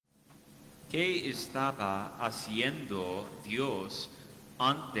¿Qué estaba haciendo Dios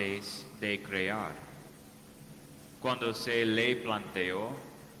antes de crear? Cuando se le planteó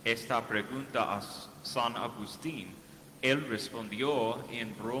esta pregunta a San Agustín, él respondió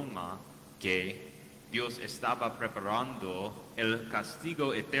en broma que Dios estaba preparando el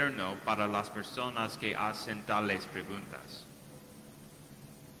castigo eterno para las personas que hacen tales preguntas.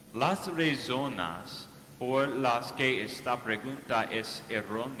 Las razones por las que esta pregunta es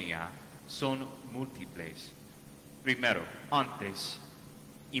errónea son múltiples. Primero, antes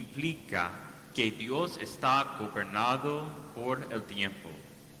implica que Dios está gobernado por el tiempo.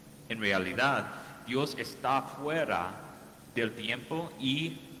 En realidad, Dios está fuera del tiempo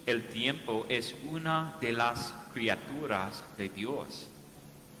y el tiempo es una de las criaturas de Dios.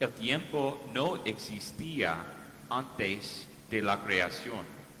 El tiempo no existía antes de la creación.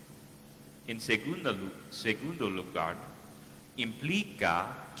 En segundo lugar,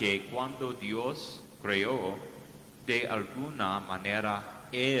 implica que cuando Dios creó, de alguna manera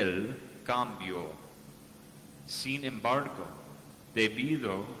Él cambió. Sin embargo,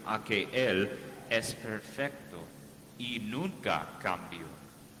 debido a que Él es perfecto y nunca cambió,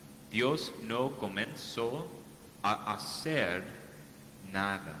 Dios no comenzó a hacer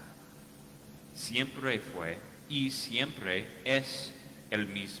nada. Siempre fue y siempre es el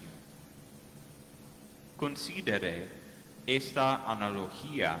mismo. Considere esta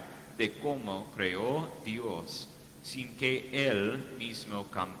analogía de cómo creó Dios sin que Él mismo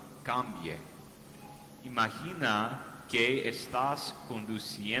cambie. Imagina que estás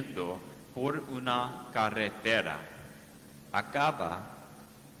conduciendo por una carretera. Acaba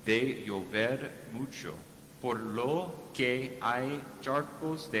de llover mucho, por lo que hay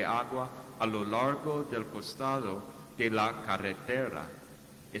charcos de agua a lo largo del costado de la carretera,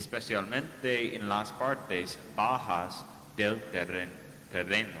 especialmente en las partes bajas del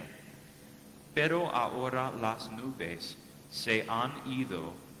terreno. Pero ahora las nubes se han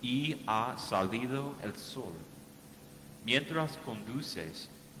ido y ha salido el sol. Mientras conduces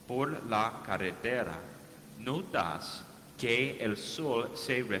por la carretera, notas que el sol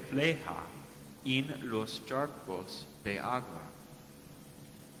se refleja en los charcos de agua.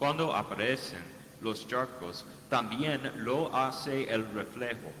 Cuando aparecen los charcos, también lo hace el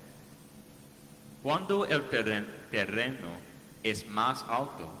reflejo. Cuando el terreno es más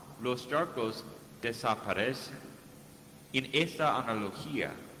alto, los charcos desaparecen. En esta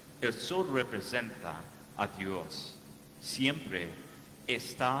analogía, el sol representa a Dios. Siempre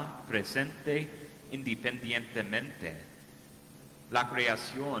está presente independientemente. La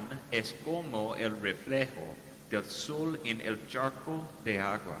creación es como el reflejo del sol en el charco de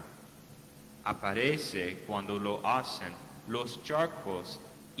agua. Aparece cuando lo hacen los charcos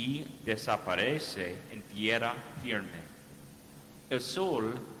y desaparece en tierra firme. El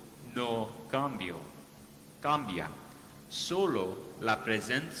sol no cambia, solo la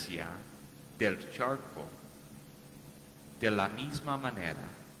presencia del charco. De la misma manera,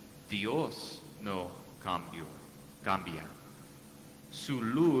 Dios no cambia. Su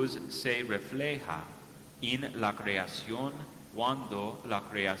luz se refleja en la creación cuando la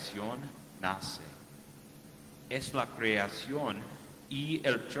creación nace. Es la creación y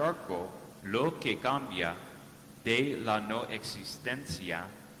el charco lo que cambia de la no existencia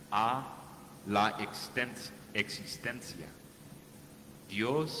a la existencia.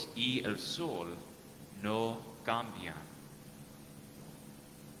 Dios y el sol no cambian.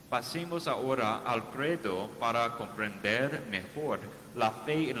 Pasemos ahora al credo para comprender mejor la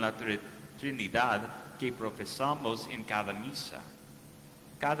fe en la Trinidad que profesamos en cada misa.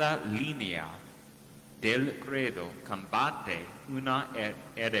 Cada línea del credo combate una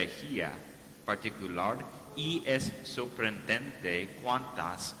herejía particular y es sorprendente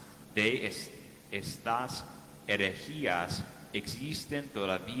cuántas de estas herejías existen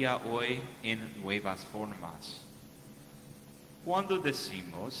todavía hoy en nuevas formas. Cuando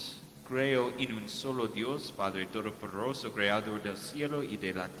decimos, creo en un solo Dios, Padre Todopoderoso, Creador del cielo y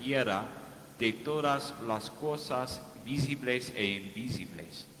de la tierra, de todas las cosas visibles e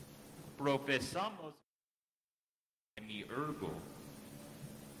invisibles, profesamos que Demiurgo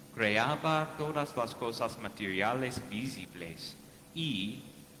creaba todas las cosas materiales visibles y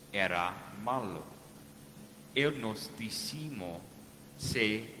era malo. El gnosticismo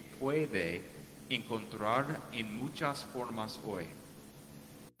se puede encontrar en muchas formas hoy.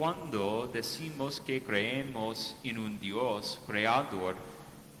 Cuando decimos que creemos en un Dios creador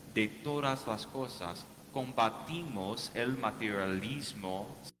de todas las cosas, combatimos el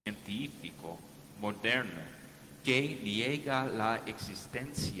materialismo científico moderno que niega la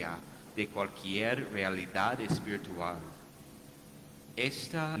existencia de cualquier realidad espiritual.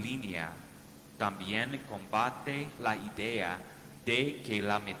 Esta línea también combate la idea de que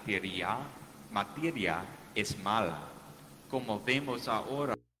la materia es mala, como vemos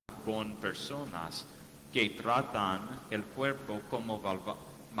ahora con personas que tratan el cuerpo como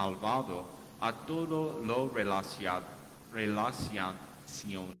malvado a todo lo relacionado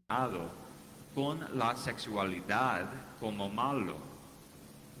con la sexualidad como malo,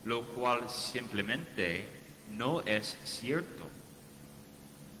 lo cual simplemente no es cierto.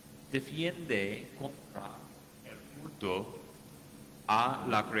 Defiende contra el culto a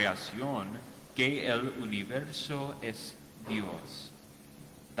la creación que el universo es Dios.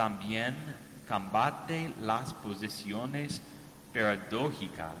 También combate las posiciones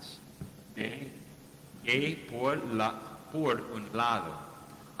paradójicas de que por un lado,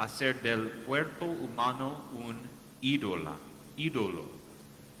 hacer del cuerpo humano un ídolo,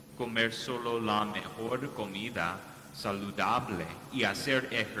 comer solo la mejor comida saludable y hacer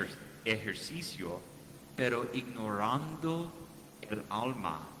ejercicio, pero ignorando el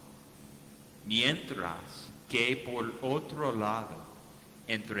alma, mientras que por otro lado,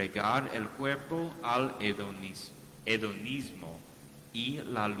 entregar el cuerpo al hedonismo y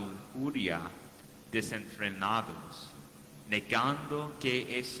la lujuria desenfrenados, negando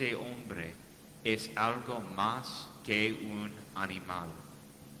que ese hombre es algo más que un animal.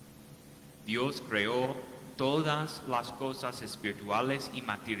 Dios creó todas las cosas espirituales y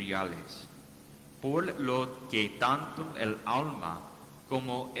materiales, por lo que tanto el alma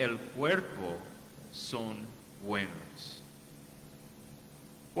como el cuerpo son buenos.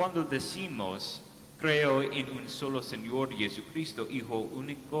 Cuando decimos, creo en un solo Señor Jesucristo, Hijo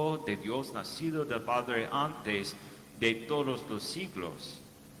único de Dios, nacido del Padre antes de todos los siglos,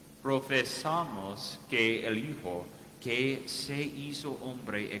 profesamos que el Hijo que se hizo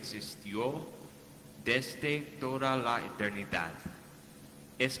hombre existió desde toda la eternidad.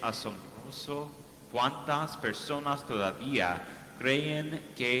 Es asombroso cuántas personas todavía creen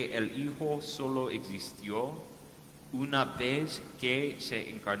que el Hijo solo existió una vez que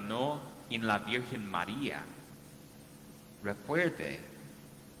se encarnó en la Virgen María. Recuerde,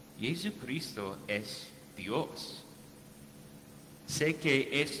 Jesucristo es Dios. Sé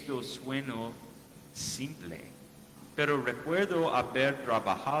que esto suena simple, pero recuerdo haber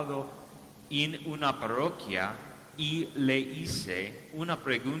trabajado en una parroquia y le hice una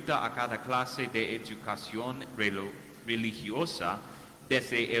pregunta a cada clase de educación religiosa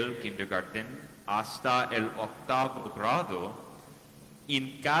desde el kindergarten hasta el 8º grado.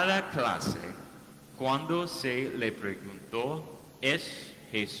 En cada clase, cuando se le preguntó, ¿es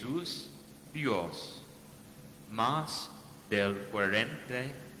Jesús Dios? Más del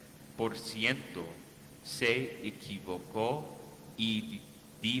 40% se equivocó y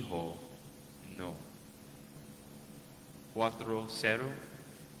dijo no. 40%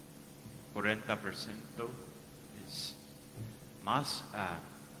 es más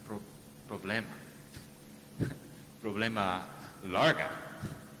problema. Problema larga,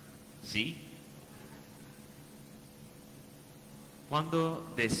 ¿sí?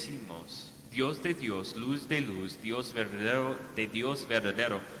 Cuando decimos Dios de Dios, luz de luz, Dios verdadero de Dios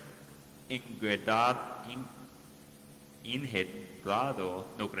verdadero, engendrado,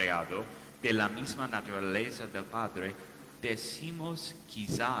 no creado, de la misma naturaleza del Padre, decimos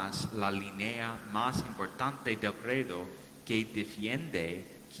quizás la línea más importante del credo que defiende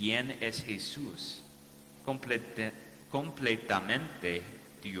quién es Jesús, completamente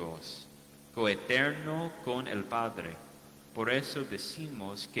Dios, coeterno con el Padre. Por eso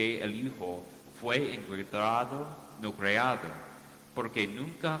decimos que el Hijo fue engendrado, no creado, porque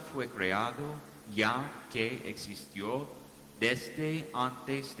nunca fue creado, ya que existió desde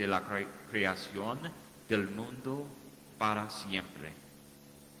antes de la creación del mundo para siempre.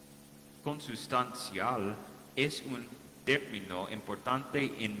 Consustancial es un término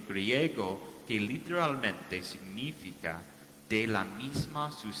importante en griego que literalmente significa de la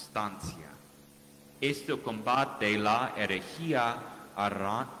misma sustancia. Esto combate la herejía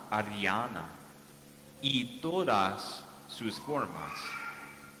ariana y todas sus formas.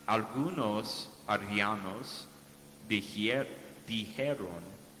 Algunos arianos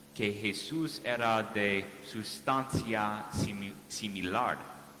dijeron que Jesús era de sustancia similar.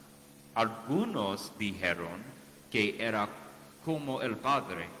 Algunos dijeron que era como el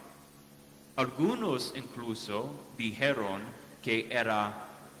Padre. Algunos incluso dijeron que era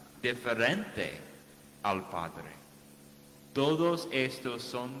diferente al Padre. Todos estos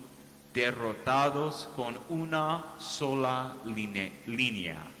son derrotados con una sola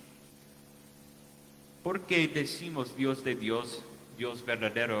línea. ¿Por qué decimos Dios de Dios, Dios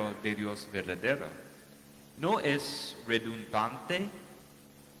verdadero de Dios verdadero? ¿No es redundante?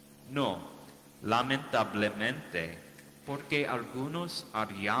 No, Lamentablemente, porque algunos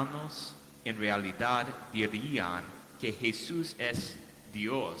arianos en realidad dirían que Jesús es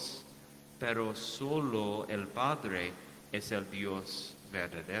Dios, pero solo el Padre es el Dios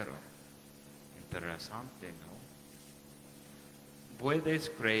verdadero. Interesante, ¿no? Puedes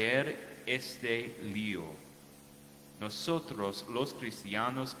creer este lío. Nosotros, los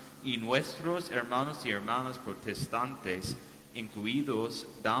cristianos y nuestros hermanos y hermanas protestantes, incluidos,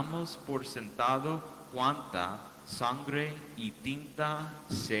 damos por sentado cuánta sangre y tinta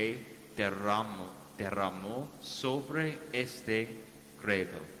se derramó sobre este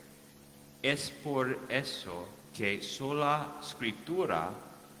credo. Es por eso que sola escritura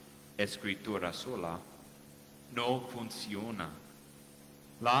sola, no funciona.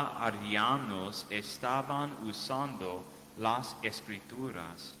 Los arianos estaban usando las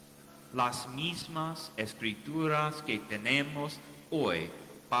escrituras, las mismas escrituras que tenemos hoy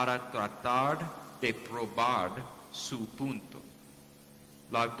para tratar de probar su punto.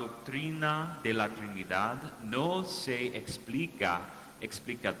 La doctrina de la Trinidad no se explica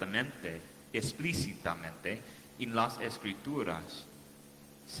explícitamente en las escrituras.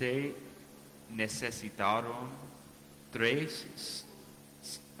 Se necesitaron 300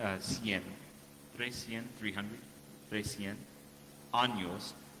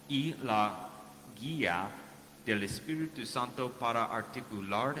 años y la guía del Espíritu Santo para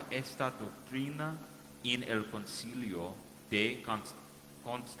articular esta doctrina en el concilio de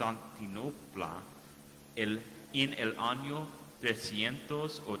Constantinopla en el año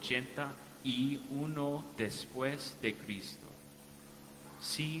 381 después de Cristo.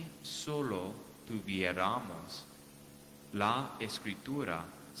 Si solo tuviéramos la Escritura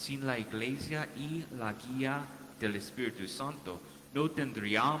sin la Iglesia y la guía del Espíritu Santo, no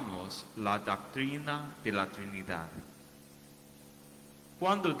tendríamos la doctrina de la Trinidad.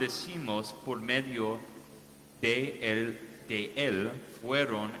 Cuando decimos por medio de él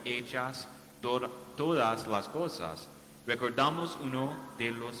fueron hechas todas las cosas, recordamos uno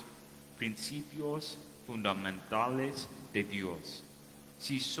de los principios fundamentales de Dios.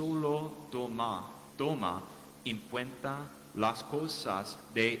 Si solo toma en cuenta las cosas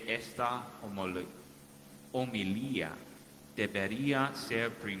de esta homilía, debería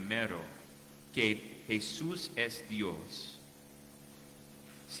ser primero que Jesús es Dios.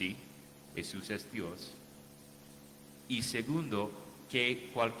 Sí, Jesús es Dios. Y segundo, que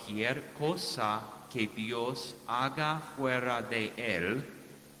cualquier cosa que Dios haga fuera de Él,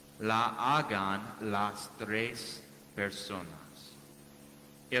 la hagan las tres personas.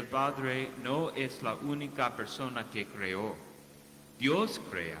 El Padre no es la única persona que creó. Dios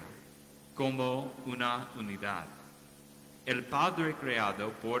crea como una unidad. El Padre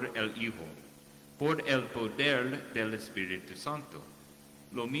creado por el Hijo, por el poder del Espíritu Santo.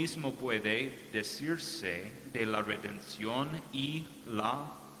 Lo mismo puede decirse de la redención y la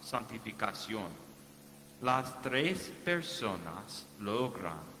santificación. Las tres personas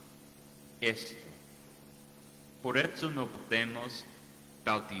logran esto. Por eso no podemos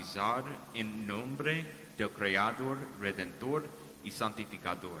bautizar en nombre del Creador, Redentor y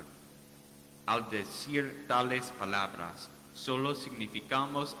Santificador. Al decir tales palabras, solo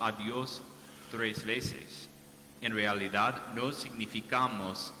significamos a Dios tres veces. En realidad no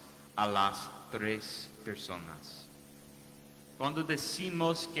significamos a las tres personas. Cuando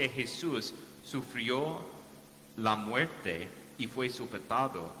decimos que Jesús sufrió la muerte y fue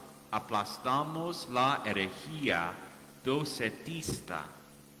sujetado, aplastamos la herejía docetista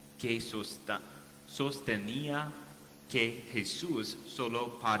que sostenía que Jesús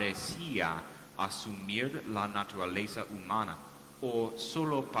solo parecía asumir la naturaleza humana o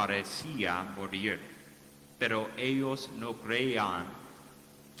solo parecía morir. Pero ellos no creían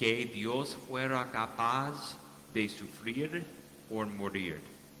que Dios fuera capaz de sufrir o morir.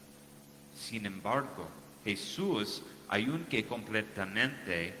 Sin embargo, Jesús, aunque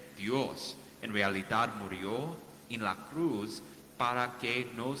completamente Dios, en realidad murió en la cruz para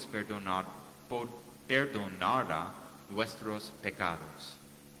que nos perdonara nuestros pecados.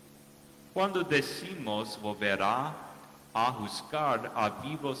 Cuando decimos volverá a juzgar a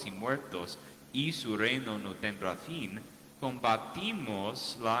vivos y muertos y su reino no tendrá fin,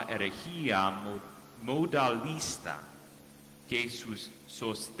 combatimos la herejía modalista que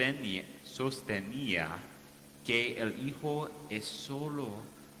sostenía que el Hijo es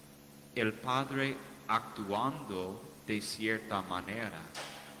solo el Padre actuando de cierta manera.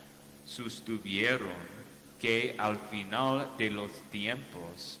 Sostuvieron que al final de los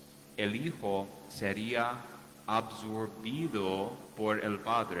tiempos el Hijo sería absorbido por el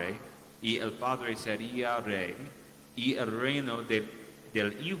Padre y el Padre sería rey y el reino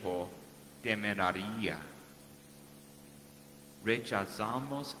del Hijo temeraría.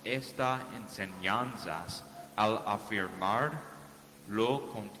 Rechazamos estas enseñanzas al afirmar lo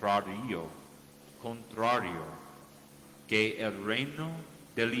contrario, que el reino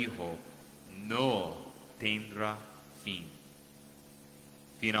del Hijo no tendrá fin.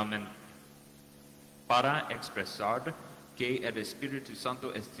 Finalmente, para expresar que el Espíritu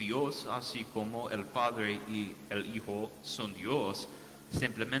Santo es Dios, así como el Padre y el Hijo son Dios,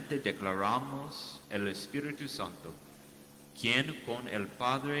 simplemente declaramos el Espíritu Santo, quien con el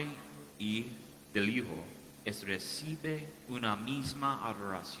Padre y del Hijo recibe una misma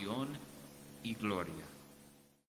adoración y gloria.